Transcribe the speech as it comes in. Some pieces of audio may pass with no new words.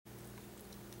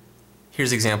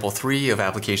Here's example 3 of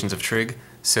applications of Trig.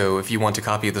 So if you want a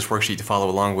copy of this worksheet to follow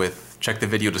along with, check the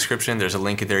video description. There's a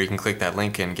link there. You can click that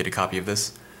link and get a copy of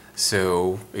this.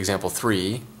 So example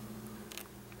 3,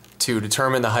 to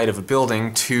determine the height of a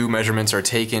building, two measurements are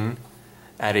taken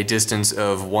at a distance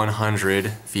of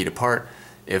 100 feet apart.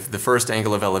 If the first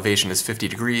angle of elevation is 50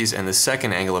 degrees and the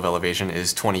second angle of elevation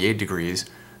is 28 degrees,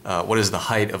 what is the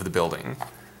height of the building?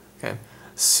 Okay.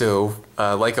 So,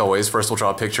 like always, first we'll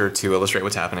draw a picture to illustrate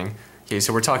what's happening. Okay,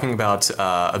 so we're talking about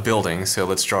a building, so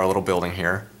let's draw a little building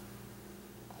here.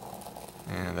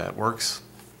 And that works.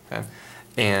 Okay.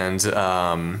 And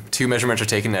two measurements are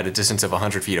taken at a distance of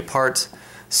 100 feet apart.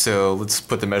 So let's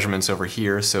put the measurements over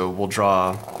here. So we'll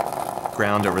draw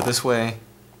ground over this way,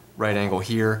 right angle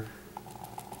here,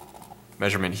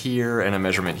 measurement here, and a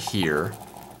measurement here.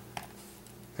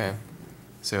 Okay,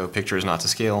 so picture is not to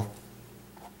scale.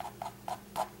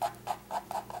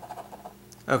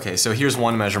 Okay, so here's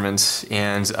one measurement,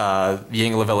 and the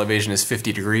angle of elevation is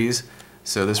 50 degrees.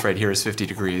 So this right here is 50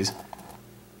 degrees.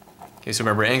 Okay, so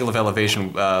remember, angle of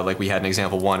elevation, like we had in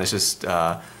example 1, is just,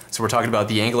 so we're talking about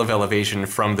the angle of elevation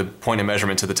from the point of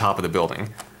measurement to the top of the building,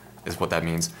 is what that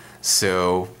means.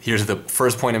 So here's the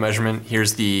first point of measurement,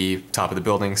 here's the top of the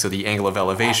building, so the angle of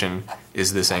elevation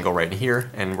is this angle right in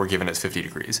here, and we're given it's 50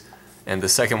 degrees. And the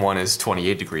second one is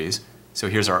 28 degrees. So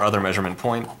here's our other measurement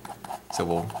point, so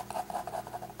we'll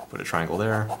put a triangle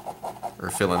there, or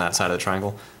fill in that side of the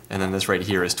triangle, and then this right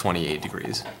here is 28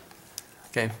 degrees.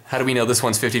 Okay, how do we know this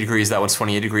one's 50 degrees, that one's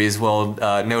 28 degrees? Well,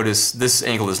 notice this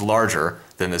angle is larger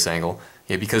than this angle.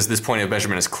 Okay, because this point of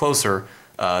measurement is closer,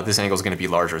 this angle is going to be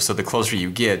larger. So the closer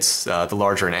you get, the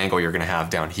larger an angle you're going to have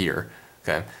down here.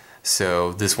 Okay,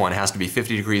 so this one has to be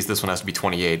 50 degrees, this one has to be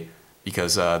 28,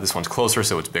 because this one's closer,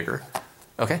 so it's bigger.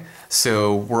 Okay,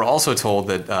 so we're also told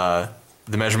that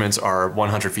the measurements are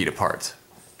 100 feet apart.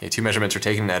 Okay, two measurements are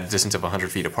taken at a distance of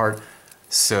 100 feet apart.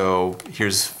 So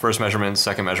here's first measurement,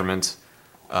 second measurement.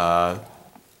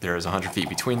 There's 100 feet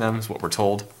between them, is what we're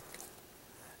told.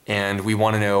 And we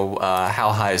want to know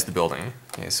how high is the building.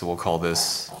 Okay, so we'll call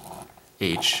this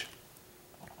H.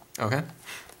 Okay.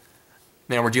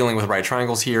 Now we're dealing with right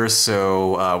triangles here,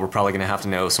 so we're probably going to have to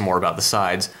know some more about the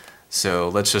sides. So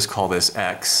let's just call this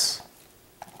X.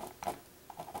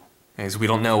 Okay, so we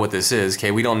don't know what this is.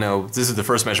 Okay, we don't know, this is the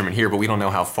first measurement here, but we don't know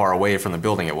how far away from the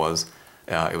building it was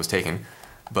taken.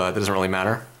 But that doesn't really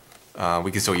matter.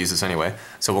 We can still use this anyway.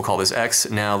 So we'll call this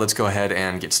X. Now let's go ahead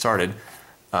and get started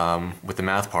with the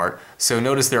math part. So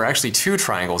notice there are actually two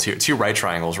triangles here, two right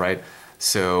triangles, right?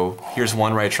 So here's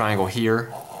one right triangle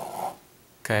here,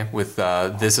 okay, with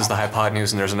this is the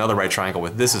hypotenuse, and there's another right triangle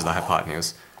with this is the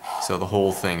hypotenuse. So the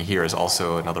whole thing here is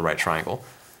also another right triangle.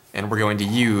 And we're going to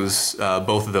use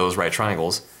both of those right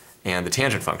triangles and the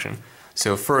tangent function.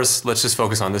 So first, let's just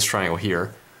focus on this triangle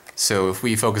here. So if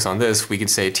we focus on this, we can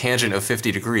say tangent of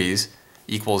 50 degrees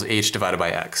equals h divided by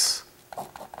x.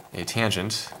 A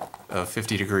tangent of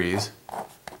 50 degrees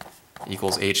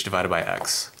equals h divided by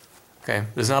x. Okay,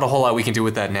 there's not a whole lot we can do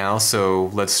with that now,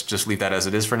 so let's just leave that as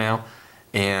it is for now.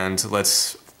 And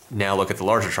let's now look at the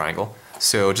larger triangle.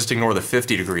 So just ignore the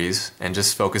 50 degrees and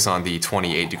just focus on the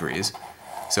 28 degrees.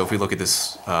 So if we look at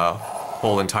this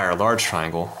whole entire large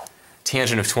triangle,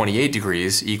 tangent of 28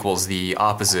 degrees equals the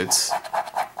opposite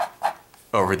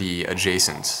over the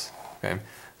adjacent. Okay,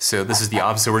 so this is the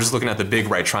opposite. We're just looking at the big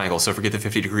right triangle. So forget the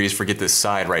 50 degrees, forget this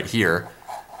side right here.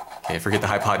 Okay, forget the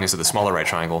hypotenuse of the smaller right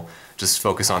triangle. Just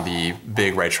focus on the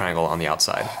big right triangle on the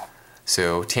outside.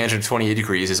 So tangent of 28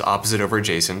 degrees is opposite over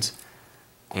adjacent.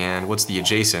 And what's the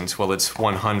adjacent? Well, it's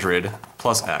 100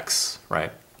 plus x,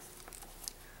 right?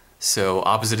 So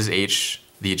opposite is h,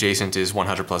 the adjacent is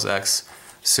 100 plus x.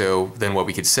 So then what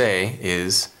we could say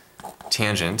is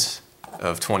tangent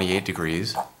of 28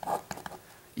 degrees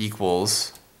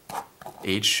equals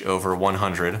h over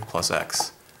 100 plus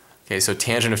x. Okay, so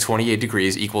tangent of 28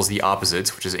 degrees equals the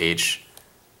opposite, which is h,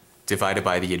 divided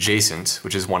by the adjacent,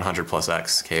 which is 100 plus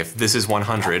x. Okay, if this is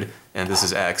 100 and this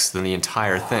is x, then the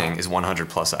entire thing is 100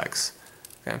 plus x.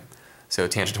 Okay, so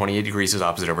tangent 28 degrees is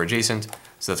opposite over adjacent,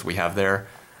 so that's what we have there.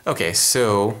 Okay,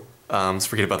 so let's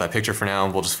forget about that picture for now,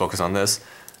 and we'll just focus on this.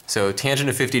 So tangent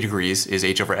of 50 degrees is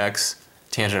h over x,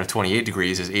 tangent of 28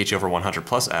 degrees is h over 100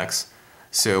 plus x.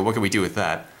 So what can we do with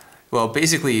that? Well,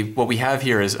 basically what we have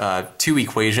here is two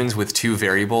equations with two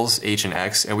variables, h and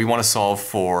x, and we want to solve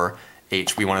for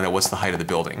h. We want to know what's the height of the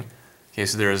building. Okay,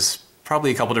 so there's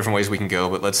probably a couple different ways we can go,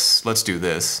 but let's do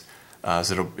this.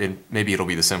 So maybe it'll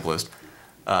be the simplest.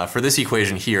 For this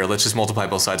equation here, let's just multiply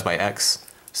both sides by x.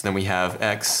 So then we have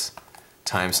x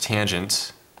times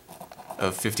tangent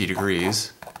of 50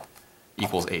 degrees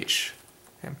equals h.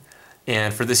 Okay.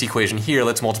 And for this equation here,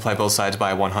 let's multiply both sides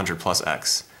by 100 plus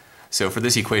x. So for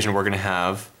this equation, we're going to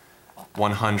have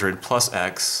 100 plus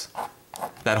x.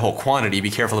 That whole quantity, be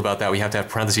careful about that. We have to have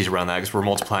parentheses around that because we're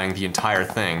multiplying the entire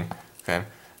thing, okay?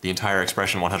 The entire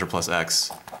expression 100 plus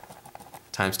x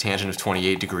times tangent of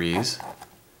 28 degrees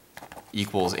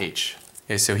equals h.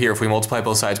 Okay, so here if we multiply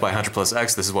both sides by 100 plus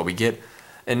x, this is what we get.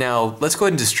 And now let's go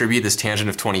ahead and distribute this tangent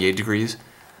of 28 degrees.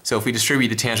 So if we distribute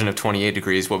the tangent of 28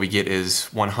 degrees, what we get is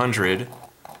 100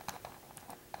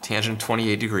 tangent of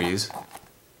 28 degrees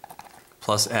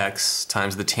plus x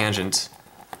times the tangent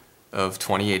of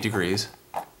 28 degrees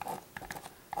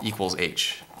equals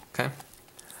h. Okay?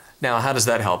 Now, how does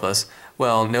that help us?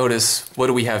 Well, notice, what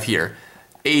do we have here?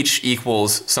 H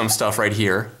equals some stuff right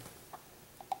here.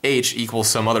 H equals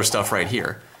some other stuff right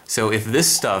here. So if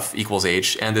this stuff equals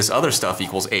h and this other stuff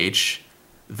equals h,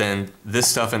 then this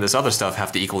stuff and this other stuff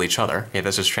have to equal each other. Okay,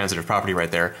 that's just transitive property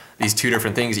right there. These two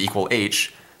different things equal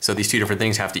h, so these two different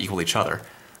things have to equal each other.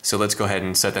 So let's go ahead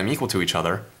and set them equal to each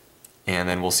other, and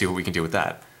then we'll see what we can do with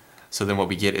that. So then what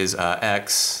we get is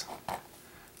x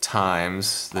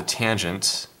times the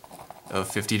tangent of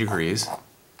 50 degrees.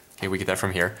 Okay, we get that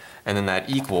from here. And then that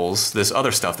equals this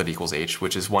other stuff that equals h,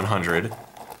 which is 100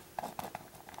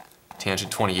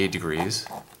 tangent 28 degrees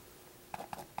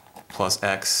plus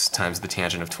x times the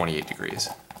tangent of 28 degrees.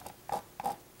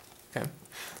 Okay.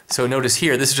 So notice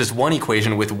here, this is just one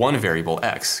equation with one variable,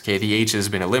 x. Okay, the h has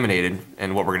been eliminated,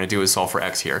 and what we're going to do is solve for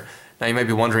x here. Now you might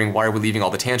be wondering, why are we leaving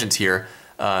all the tangents here?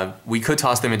 We could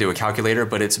toss them into a calculator,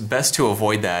 but it's best to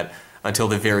avoid that until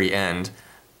the very end,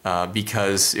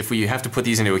 because if we have to put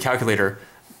these into a calculator,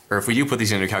 or if we do put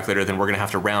these into a calculator, then we're going to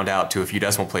have to round out to a few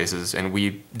decimal places, and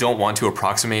we don't want to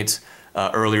approximate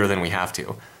earlier than we have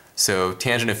to. So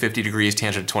tangent of 50 degrees,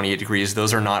 tangent of 28 degrees,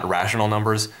 those are not rational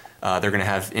numbers. They're going to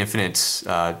have infinite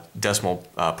decimal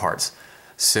parts.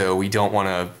 So we don't want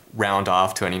to round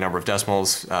off to any number of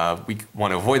decimals. We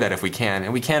want to avoid that if we can,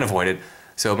 and we can avoid it.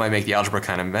 So it might make the algebra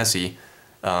kind of messy.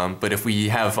 But if we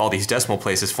have all these decimal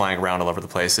places flying around all over the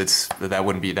place, that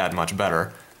wouldn't be that much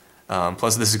better.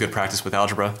 Plus, this is good practice with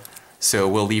algebra. So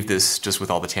we'll leave this just with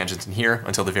all the tangents in here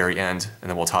until the very end, and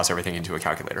then we'll toss everything into a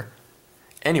calculator.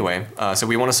 Anyway, so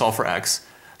we want to solve for x.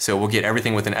 So we'll get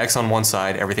everything with an x on one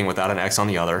side, everything without an x on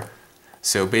the other.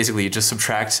 So basically, just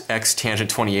subtract x tangent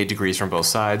 28 degrees from both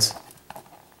sides.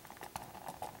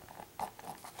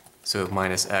 So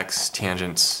minus x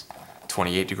tangent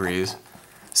 28 degrees.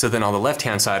 So then on the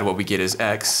left-hand side, what we get is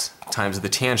x times the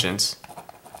tangent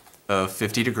of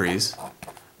 50 degrees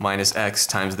minus x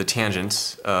times the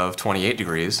tangent of 28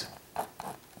 degrees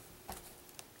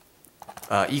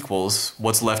equals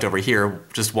what's left over here,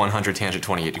 just 100 tangent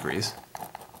 28 degrees.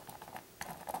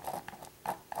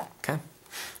 Okay.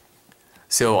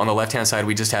 So on the left-hand side,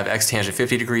 we just have x tangent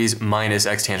 50 degrees minus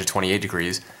x tangent 28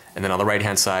 degrees. And then on the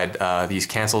right-hand side, these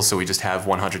cancel, so we just have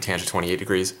 100 tangent 28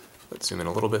 degrees. Let's zoom in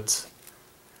a little bit.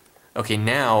 Okay,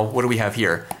 now what do we have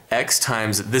here? X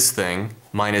times this thing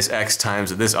minus x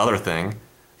times this other thing.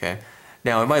 Okay.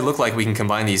 Now it might look like we can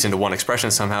combine these into one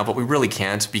expression somehow, but we really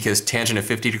can't, because tangent of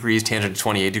 50 degrees, tangent of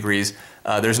 28 degrees,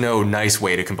 there's no nice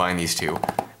way to combine these two.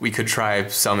 We could try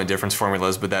sum and difference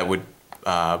formulas, but that would,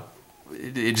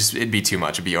 it'd be too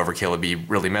much. It'd be overkill. It'd be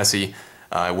really messy.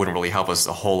 It wouldn't really help us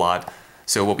a whole lot.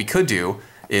 So what we could do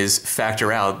is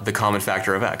factor out the common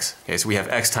factor of x. Okay, so we have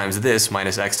x times this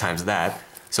minus x times that.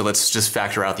 So let's just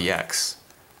factor out the x.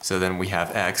 So then we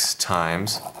have x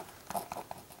times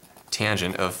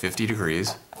tangent of 50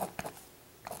 degrees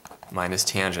minus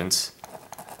tangent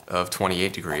of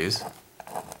 28 degrees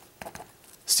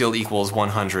still equals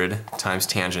 100 times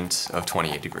tangent of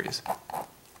 28 degrees.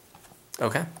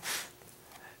 Okay.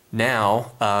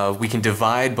 Now we can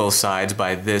divide both sides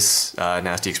by this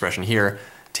nasty expression here,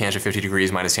 tangent 50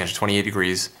 degrees minus tangent 28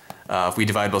 degrees. If we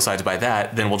divide both sides by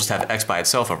that, then we'll just have x by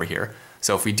itself over here.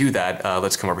 So if we do that,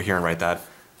 let's come over here and write that.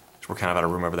 We're kind of out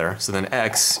of room over there. So then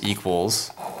x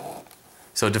equals,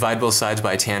 so divide both sides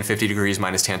by tan 50 degrees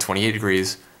minus tan 28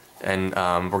 degrees, and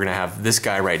we're going to have this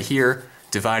guy right here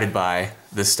divided by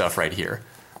this stuff right here.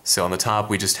 So on the top,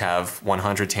 we just have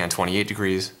 100 tan 28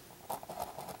 degrees.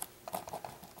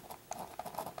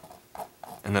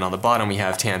 And then on the bottom, we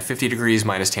have tan 50 degrees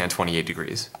minus tan 28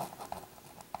 degrees.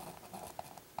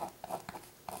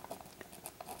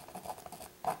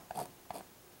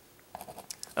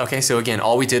 Okay, so again,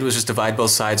 all we did was just divide both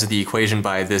sides of the equation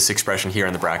by this expression here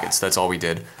in the brackets. That's all we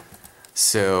did.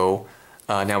 So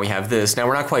now we have this. Now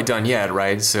we're not quite done yet,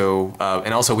 right? So,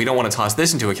 and also we don't want to toss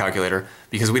this into a calculator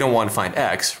because we don't want to find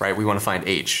x, right? We want to find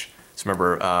h. So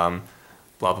remember,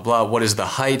 blah, blah, blah. What is the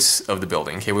height of the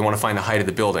building? Okay, we want to find the height of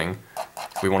the building.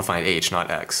 We want to find h,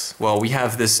 not x. Well, we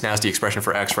have this nasty expression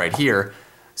for x right here,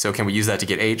 so can we use that to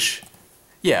get h?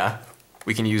 Yeah,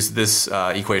 we can use this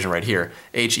equation right here.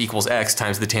 H equals x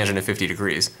times the tangent of 50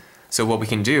 degrees. So what we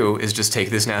can do is just take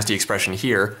this nasty expression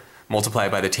here, multiply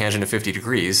it by the tangent of 50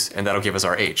 degrees, and that'll give us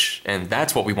our h. And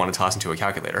that's what we want to toss into a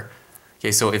calculator.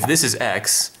 Okay, so if this is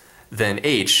x, then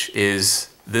h is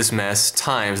this mess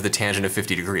times the tangent of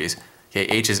 50 degrees. Okay,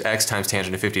 h is x times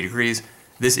tangent of 50 degrees.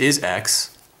 This is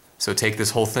x, so take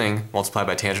this whole thing, multiply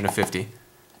by tangent of 50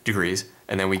 degrees,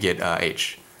 and then we get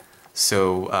h.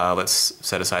 So let's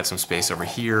set aside some space over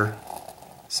here,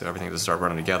 so everything doesn't start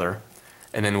running together.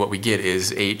 And then what we get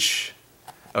is h,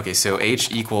 okay, so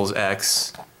h equals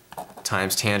x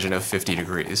times tangent of 50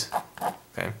 degrees,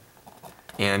 okay?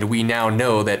 And we now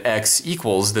know that x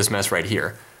equals this mess right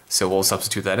here. So we'll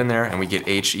substitute that in there, and we get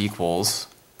h equals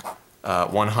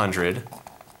 100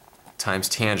 times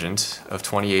tangent of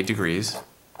 28 degrees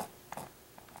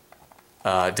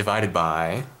divided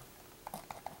by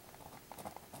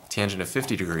tangent of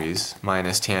 50 degrees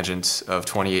minus tangent of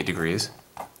 28 degrees.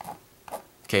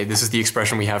 Okay, this is the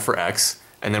expression we have for x,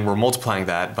 and then we're multiplying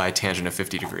that by tangent of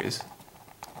 50 degrees.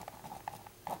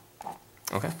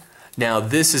 Okay, now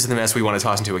this is the mess we want to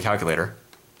toss into a calculator.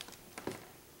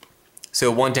 So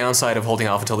one downside of holding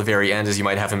off until the very end is you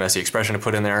might have a messy expression to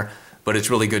put in there, but it's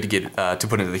really good to get to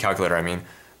put into the calculator, I mean.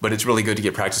 But it's really good to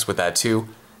get practice with that too.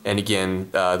 And again,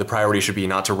 the priority should be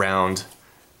not to round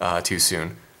too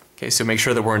soon. Okay, so make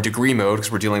sure that we're in degree mode because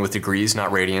we're dealing with degrees,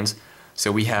 not radians.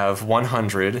 So we have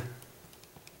 100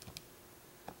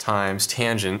 times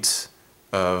tangent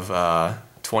of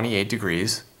 28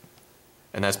 degrees,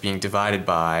 and that's being divided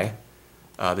by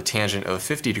the tangent of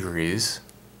 50 degrees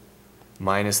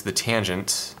minus the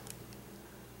tangent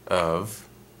of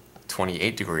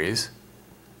 28 degrees.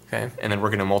 Okay, and then we're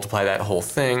going to multiply that whole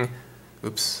thing,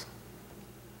 oops,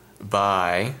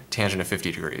 by tangent of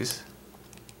 50 degrees.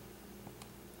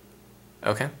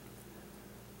 Okay.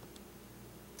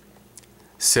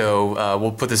 So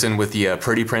we'll put this in with the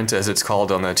pretty print, as it's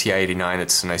called on the TI-89.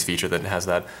 It's a nice feature that has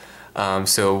that.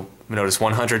 So notice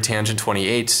 100 tangent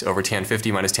 28 over tan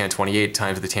 50 minus tan 28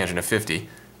 times the tangent of 50.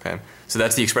 Okay. So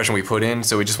that's the expression we put in.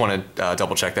 So we just want to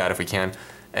double check that if we can.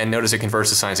 And notice it converts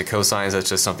to sines and cosines. That's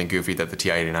just something goofy that the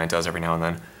TI-89 does every now and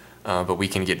then. But we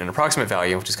can get an approximate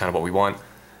value, which is kind of what we want.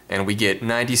 And we get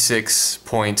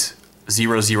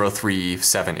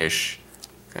 96.0037-ish.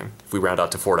 Okay, if we round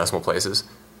out to 4 decimal places.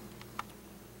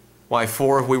 Why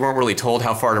 4? We weren't really told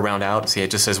how far to round out. See, it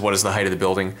just says what is the height of the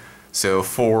building. So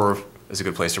 4 is a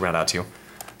good place to round out to.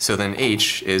 So then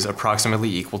h is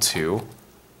approximately equal to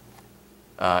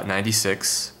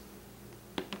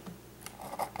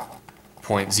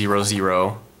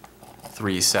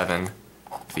 96.0037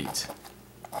 feet.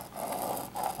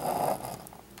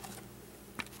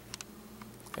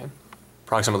 Okay,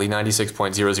 approximately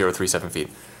 96.0037 feet.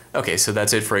 Okay, so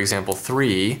that's it for example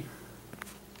 3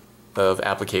 of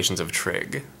applications of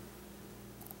trig.